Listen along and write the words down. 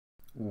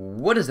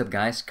What is up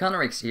guys,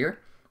 Connorix here,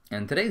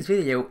 and today's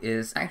video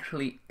is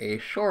actually a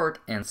short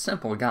and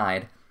simple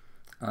guide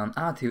on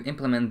how to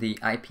implement the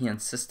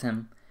IPN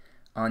system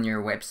on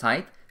your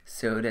website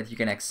so that you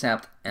can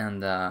accept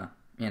and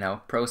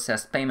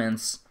process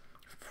payments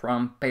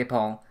from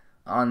PayPal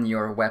on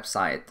your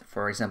website.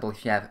 For example,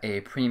 if you have a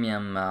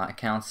premium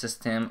account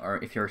system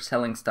or if you're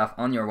selling stuff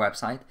on your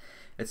website,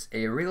 it's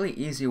a really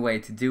easy way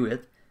to do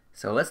it.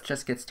 So let's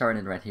just get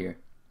started right here.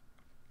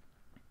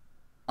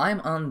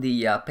 I'm on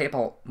the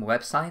PayPal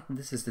website.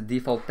 This is the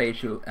default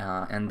page you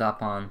end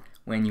up on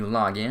when you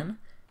log in.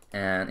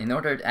 And in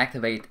order to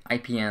activate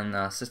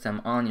IPN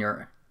system on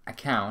your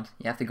account,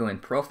 you have to go in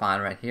Profile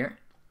right here.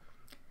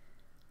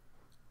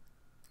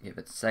 Give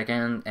it a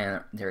second,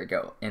 and there you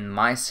go. In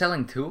My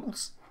Selling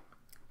Tools,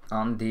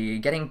 on the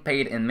Getting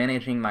Paid and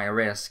Managing My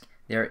Risk,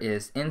 there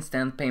is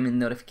Instant Payment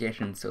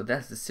Notification. So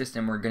that's the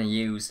system we're going to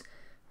use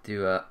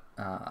to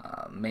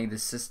make the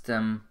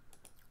system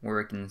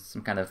work in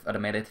some kind of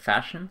automated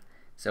fashion.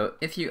 So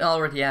if you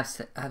already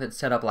have it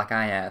set up like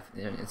I have,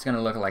 it's going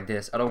to look like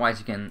this. Otherwise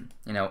you can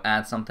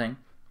add something,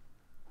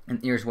 and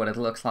here's what it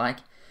looks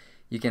like.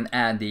 You can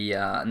add the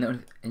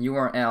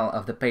URL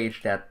of the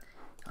page that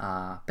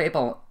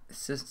PayPal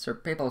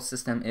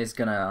system is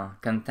gonna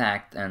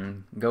contact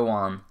and go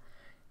on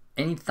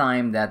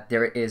anytime that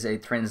there is a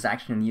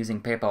transaction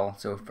using PayPal.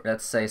 So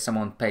let's say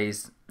someone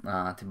pays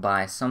to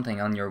buy something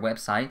on your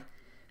website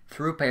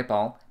through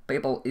PayPal.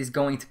 PayPal is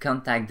going to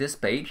contact this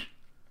page,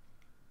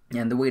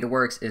 and the way it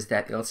works is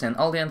that it'll send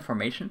all the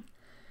information.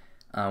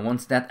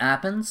 Once that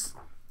happens,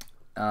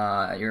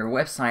 your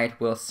website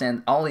will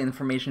send all the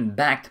information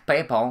back to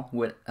PayPal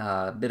with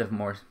a bit of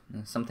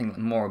something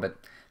more, but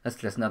let's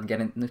just not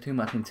get into too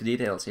much into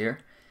details here.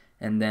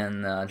 And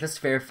then just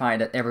verify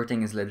that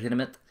everything is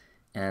legitimate,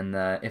 and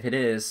if it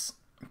is,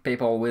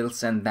 PayPal will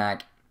send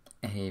back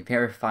a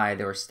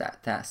verified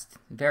status.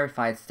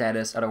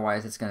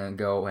 Otherwise it's gonna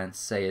go and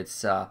say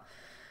it's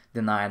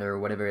denied or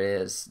whatever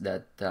it is,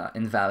 that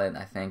invalid,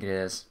 I think it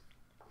is.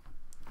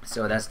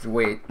 So that's the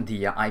way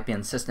the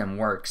IPN system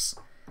works.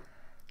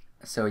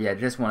 So yeah,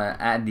 just want to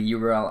add the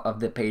URL of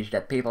the page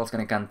that PayPal is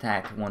going to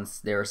contact once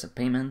there's a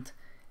payment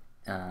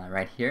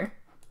right here.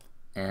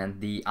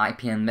 And the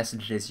IPN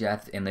messages, you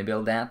have to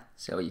enable that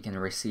so you can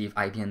receive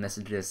IPN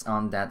messages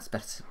on that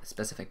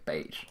specific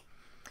page.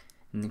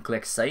 And then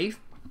click Save.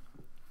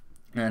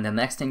 And the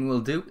next thing we'll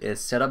do is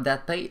set up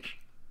that page.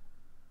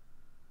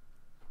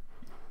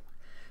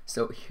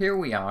 So here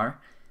we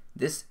are.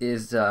 This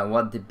is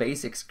what the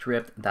basic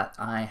script that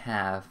I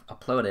have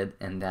uploaded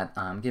and that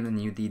I'm giving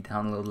you the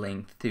download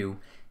link to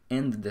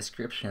in the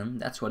description.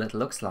 That's what it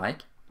looks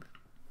like.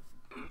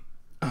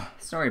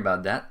 Sorry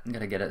about that. I'm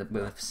gonna get a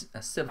bit of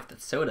a sip of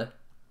that soda.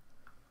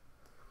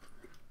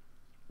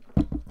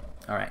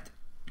 Alright.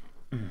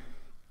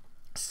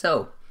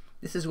 So,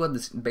 this is what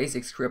this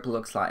basic script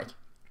looks like.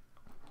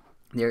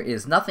 There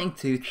is nothing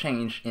to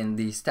change in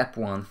the step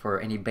 1 for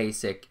any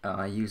basic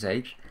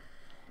usage.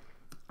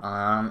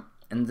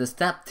 In the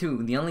step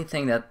 2, the only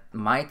thing that you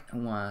might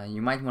want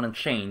to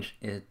change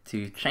is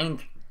to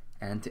change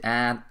and to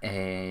add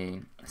a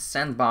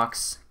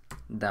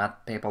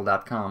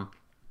sandbox.paypal.com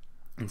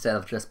instead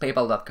of just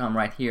paypal.com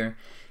right here.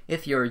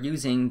 If you're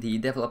using the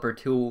developer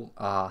tool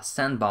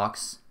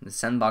Sandbox, the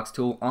Sandbox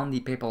tool on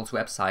the PayPal's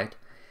website,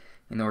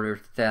 in order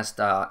to test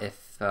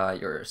if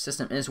your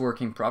system is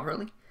working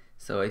properly.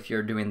 So if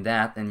you're doing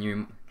that, then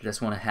you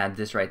just want to add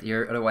this right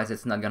here. Otherwise,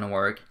 it's not gonna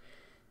work.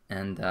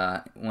 And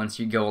once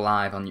you go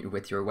live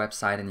with your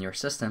website and your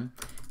system,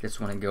 just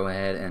want to go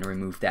ahead and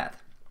remove that.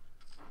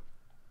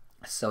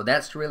 So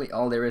that's really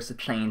all there is to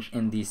change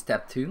in the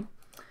step 2,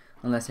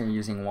 unless you're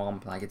using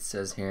WOMP like it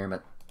says here,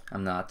 but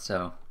I'm not,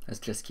 so let's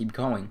just keep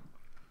going.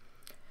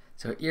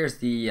 So here's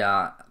the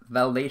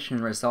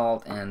validation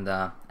result and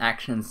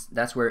actions.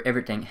 That's where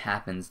everything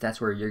happens.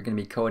 That's where you're going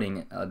to be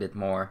coding a bit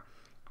more.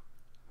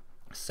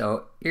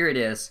 So here it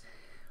is.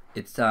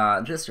 It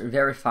just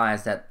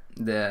verifies that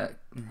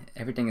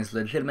everything is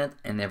legitimate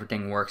and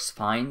everything works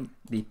fine.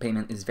 The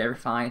payment is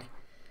verified,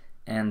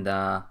 and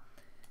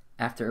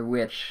after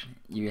which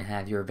you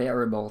have your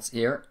variables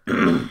here.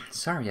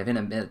 Sorry, having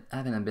a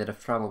bit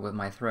of trouble with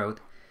my throat.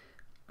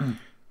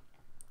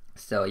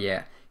 So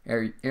yeah,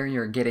 here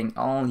you're getting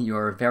all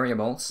your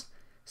variables.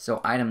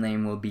 So item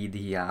name will be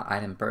the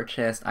item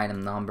purchased,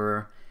 item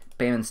number,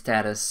 payment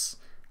status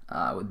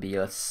would be,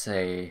 let's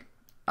say,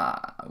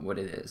 what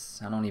it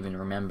is. I don't even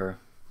remember.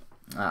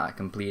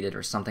 Completed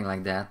or something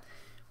like that,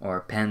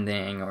 or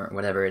pending or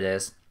whatever it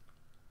is.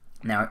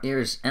 Now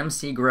here's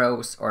MC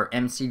gross or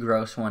MC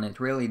gross one. It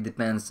really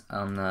depends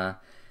on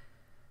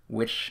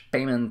which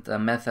payment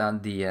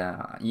method the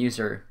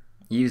user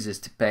uses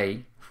to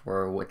pay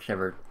for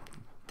whichever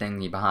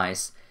thing he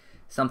buys.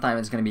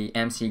 Sometimes it's going to be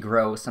MC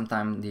gross,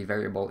 sometimes the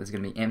variable is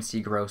going to be MC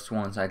gross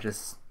 1. So I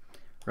just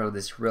wrote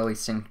this really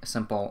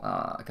simple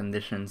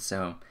condition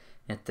so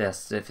it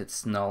tests if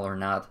it's null or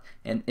not,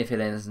 and if it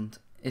isn't.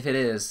 If it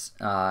is,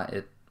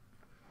 it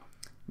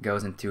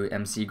goes into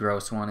MC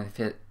gross 1. If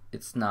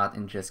it's not,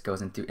 it just goes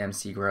into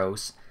MC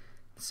gross.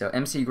 So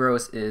MC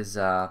gross is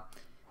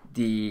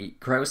the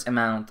gross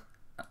amount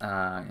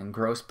and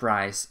gross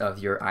price of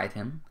your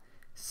item,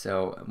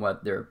 so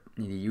what the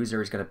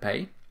user is going to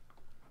pay.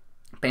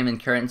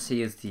 Payment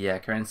currency is the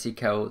currency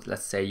code,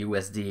 let's say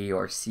USD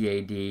or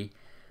CAD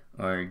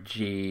or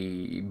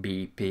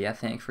GBP, I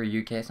think, for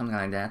UK, something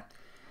like that.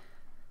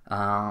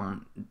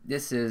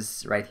 This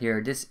is right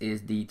here, this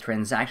is the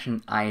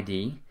transaction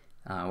ID,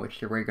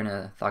 which we're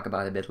gonna talk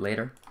about a bit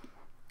later.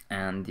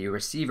 And the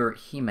receiver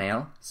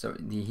email, so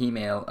the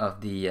email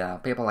of the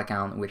PayPal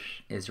account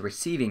which is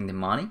receiving the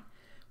money,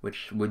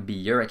 which would be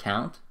your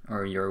account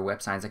or your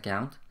website's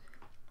account.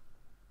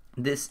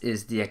 This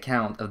is the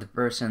account of the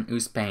person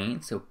who's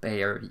paying, so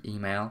payer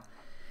email.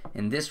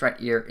 And this right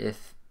here,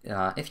 if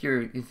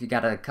you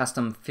got a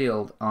custom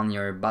field on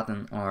your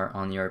button or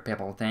on your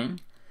PayPal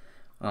thing,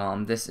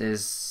 this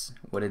is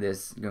what it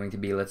is going to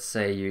be. Let's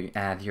say you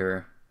have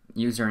your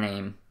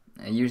username,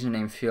 a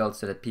username field,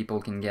 so that people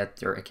can get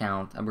their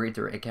account, upgrade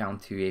their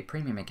account to a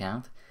premium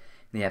account.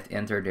 They have to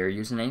enter their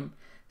username,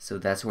 so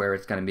that's where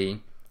it's going to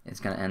be.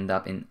 It's going to end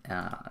up in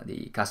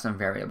the custom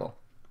variable.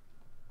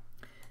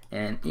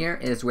 And here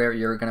is where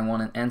you're going to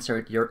want to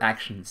insert your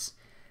actions.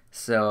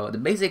 So the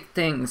basic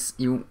things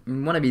you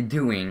want to be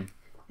doing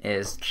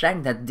is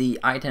check that the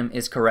item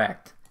is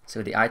correct.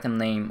 So the item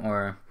name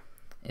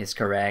is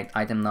correct,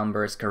 item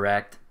number is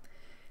correct.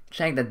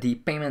 Check that the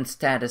payment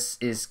status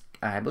is,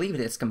 I believe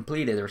it's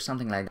completed or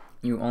something like that.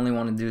 You only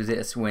want to do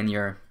this when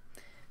your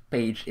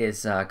page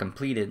is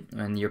completed,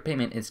 when your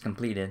payment is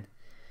completed.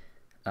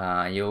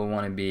 You'll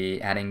want to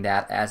be adding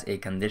that as a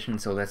condition.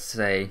 So let's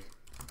say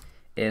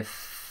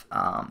if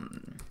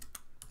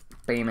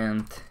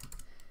payment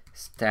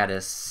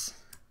status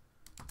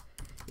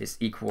is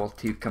equal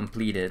to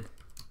completed,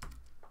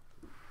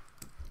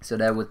 so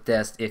that would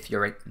test if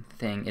your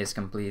thing is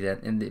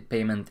completed and the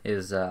payment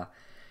is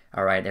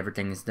alright,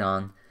 everything is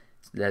done.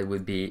 So that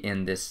would be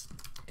in this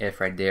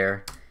if right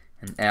there.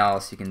 And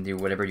else you can do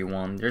whatever you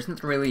want. There's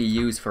not really a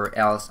use for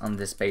else on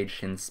this page,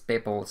 since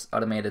PayPal's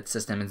automated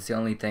system is the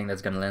only thing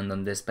that's gonna land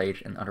on this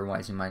page, and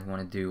otherwise you might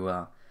want to do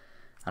I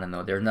don't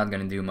know, they're not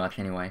gonna do much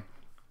anyway.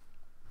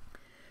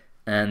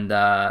 And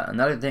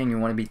another thing you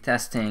want to be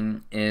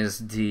testing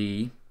is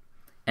the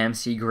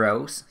MC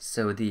gross,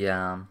 so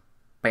the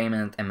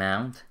payment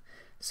amount.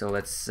 So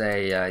let's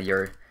say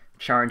you're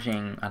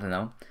charging, I don't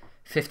know,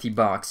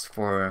 $50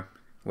 for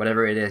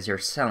whatever it is you're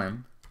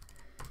selling.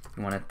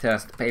 You want to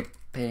test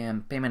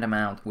payment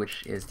amount,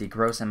 which is the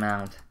gross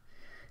amount,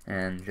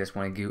 and just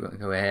want to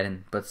go ahead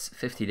and put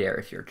 50 there.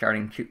 If you're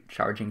charging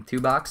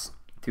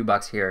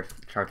 $2 here,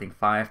 charging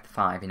 5,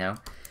 you know,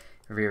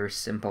 very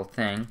simple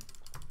thing.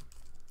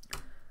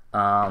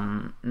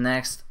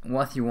 Next,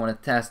 what you want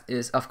to test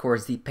is, of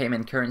course, the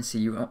payment currency.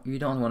 You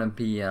don't want to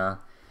be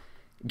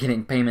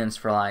getting payments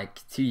for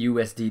like 2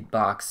 USD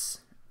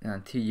bucks,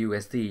 2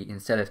 USD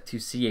instead of 2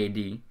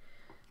 CAD,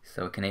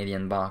 so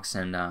Canadian bucks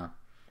and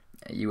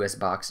US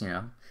bucks, you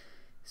know,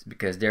 it's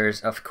because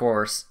there's of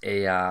course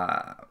a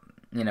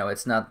you know,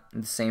 it's not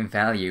the same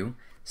value,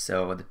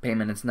 so the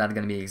payment is not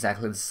going to be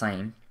exactly the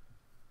same.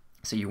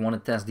 So you want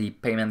to test the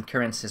payment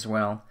currency as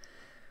well.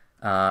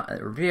 A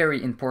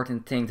very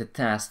important thing to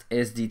test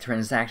is the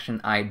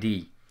transaction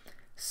ID.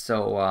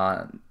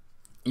 So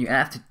you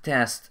have to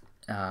test,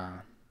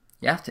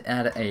 you have to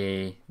add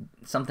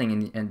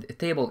something in a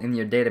table in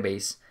your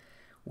database,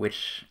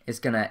 which is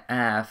gonna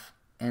have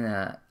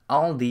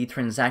all the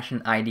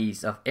transaction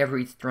IDs of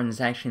every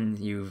transaction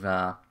you've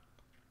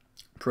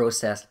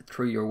processed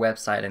through your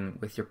website and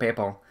with your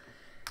PayPal.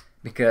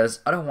 Because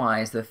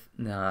otherwise,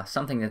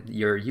 something that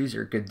your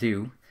user could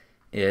do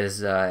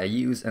is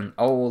use an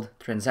old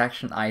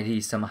transaction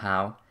ID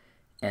somehow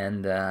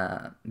and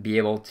be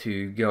able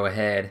to go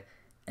ahead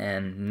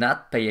and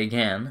not pay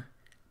again,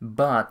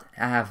 but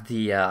have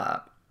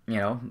the you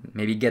know,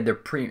 maybe get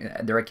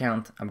their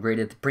account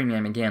upgraded to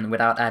premium again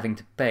without having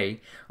to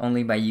pay,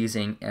 only by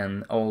using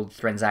an old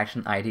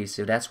transaction ID.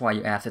 So that's why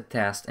you have to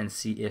test and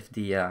see if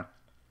the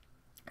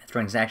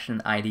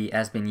transaction ID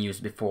has been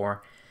used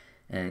before.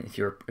 And if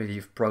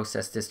you've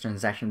processed this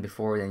transaction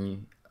before, then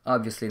you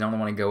obviously don't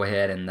want to go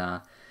ahead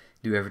and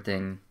do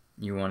everything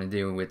you want to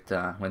do with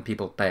when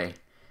people pay.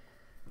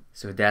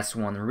 So that's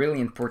one really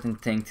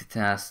important thing to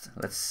test.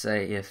 Let's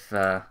say if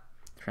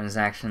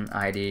transaction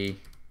ID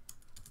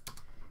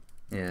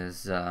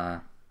is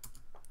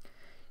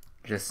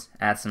just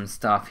add some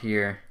stuff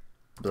here,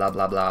 blah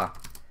blah blah,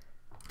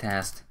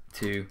 test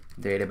to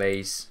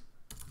database,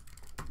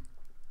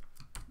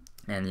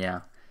 and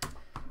yeah.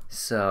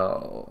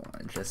 So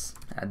just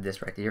add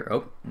this right here.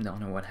 Oh, don't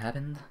know what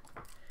happened.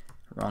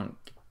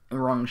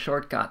 Wrong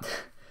shortcut.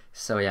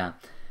 So yeah,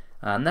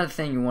 another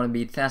thing you want to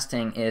be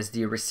testing is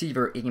the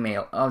receiver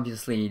email.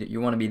 Obviously,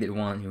 you want to be the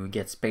one who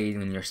gets paid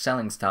when you're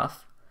selling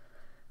stuff.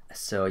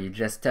 So you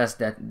just test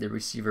that the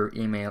receiver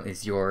email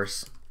is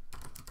yours.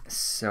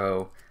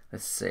 So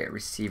let's say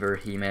receiver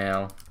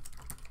email.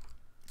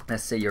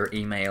 Let's say your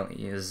email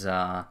is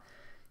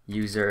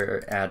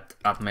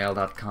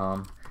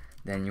user@hotmail.com.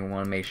 Then you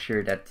want to make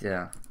sure that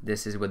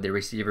this is what the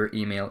receiver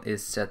email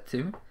is set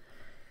to.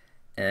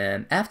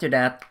 And after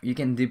that, you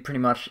can do pretty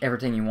much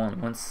everything you want.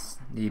 Once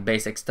the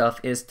basic stuff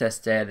is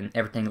tested and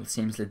everything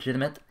seems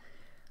legitimate,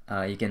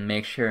 you can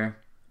make sure,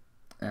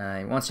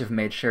 once you've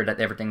made sure that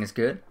everything is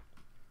good,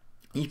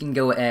 you can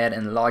go ahead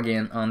and log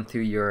in onto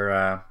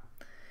your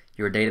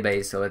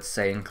database. So let's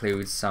say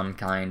includes some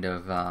kind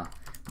of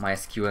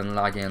MySQL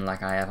login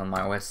like I have on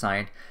my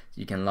website.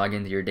 You can log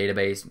into your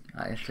database.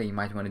 Actually, you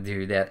might want to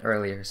do that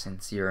earlier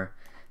since you're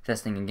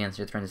testing against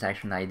your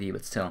transaction ID,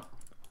 but still.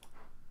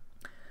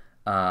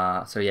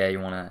 So yeah, you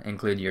want to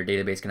include your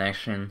database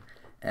connection,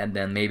 and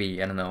then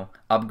maybe, I don't know,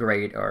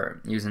 upgrade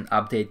or use an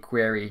update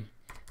query.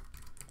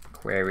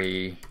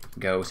 Query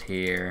goes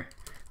here.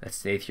 Let's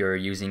say if you're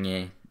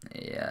using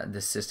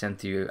the system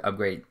to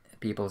upgrade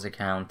people's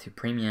account to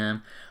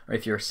premium, or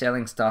if you're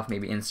selling stuff,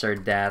 maybe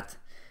insert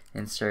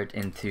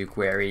into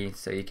query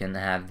so you can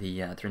have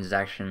the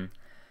transaction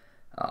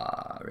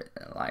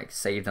like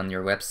saved on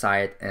your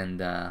website,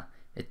 and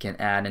it can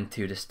add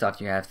into the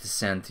stuff you have to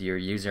send to your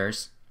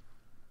users.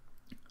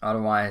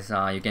 Otherwise,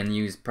 you can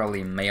use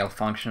probably mail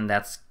function.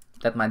 That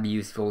might be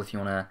useful if you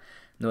want to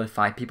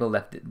notify people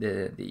that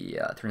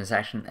the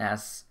transaction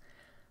has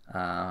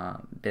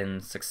been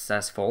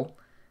successful.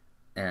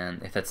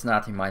 And if it's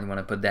not, you might want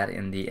to put that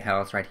in the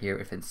else right here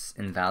if it's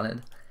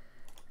invalid.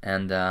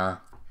 And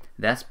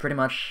that's pretty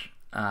much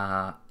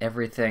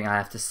everything I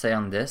have to say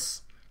on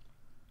this.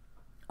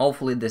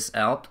 Hopefully this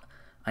helped.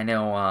 I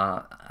know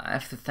I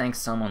have to thank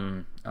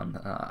someone on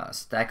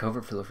Stack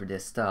Overflow for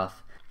this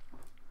stuff.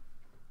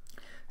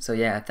 So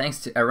yeah,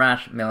 thanks to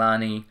Arash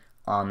Milani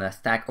on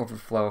Stack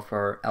Overflow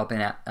for helping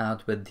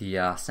out with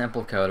the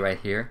sample code right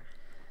here.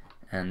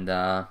 And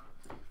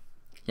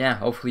yeah,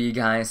 hopefully you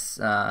guys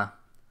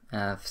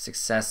have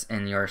success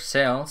in your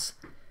sales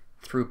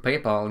through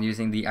PayPal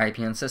using the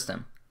IPN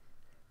system.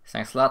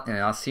 Thanks a lot, and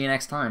I'll see you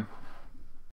next time.